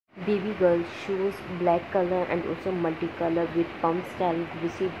baby girl shoes, black color and also multicolor with pump style,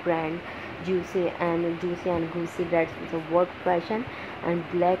 greasy brand, juicy and goosey. That's the work fashion. And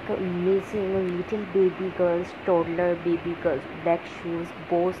black missing little baby girls, toddler baby girls, black shoes,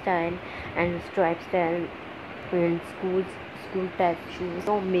 bow style and stripe style, and school type shoes,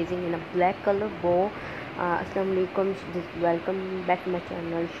 so amazing in a black color bow. Assalamualaikum, welcome back to my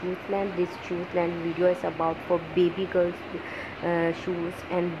channel Shoesland. This Shoesland video is about for baby girls shoes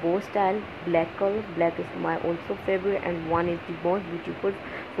and bow style, black color. Black is my also favorite, and one is the most beautiful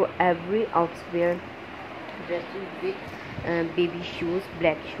for every outwear dressing with baby shoes,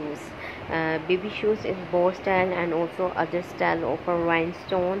 black shoes. Baby shoes is bow style and also other style of a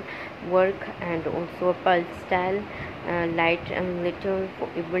rhinestone work and also pearl style, light and little for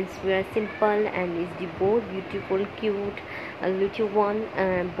events wear, simple and is the bow beautiful, cute, a little one,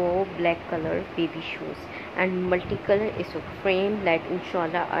 bow black color baby shoes and multicolor is a frame. Like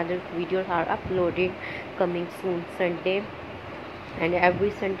inshallah other videos are uploaded coming soon Sunday, and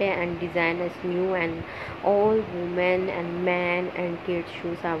every Sunday, and design is new, and all women and men and kids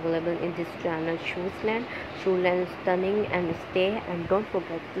shoes are available in this channel Shoesland. Shoesland is stunning and stay, and don't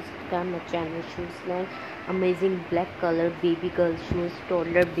forget to subscribe my channel Shoesland. Amazing black color baby girl shoes,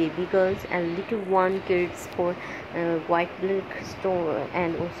 toddler baby girls and little one kids for white black stone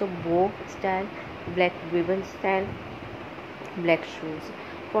and also bow style, black ribbon style, black shoes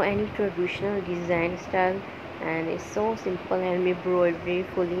for any traditional design style. And it's so simple and embroidery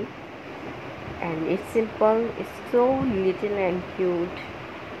fully, and it's simple, it's so little and cute.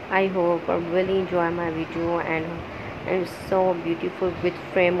 I hope I really enjoy my video, and it's so beautiful with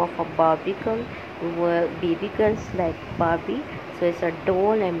frame of a Barbie girl. Well, baby girls like Barbie, so it's a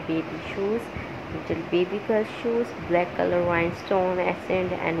doll and baby shoes, little baby girl shoes, black color rhinestone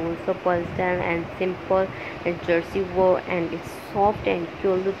accent and also pearl style and simple and jersey work, and it's soft and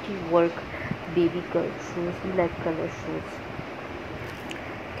quality work baby girl shoes, black color shoes.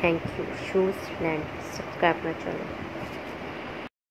 Thank you Shoesland. Subscribe my channel.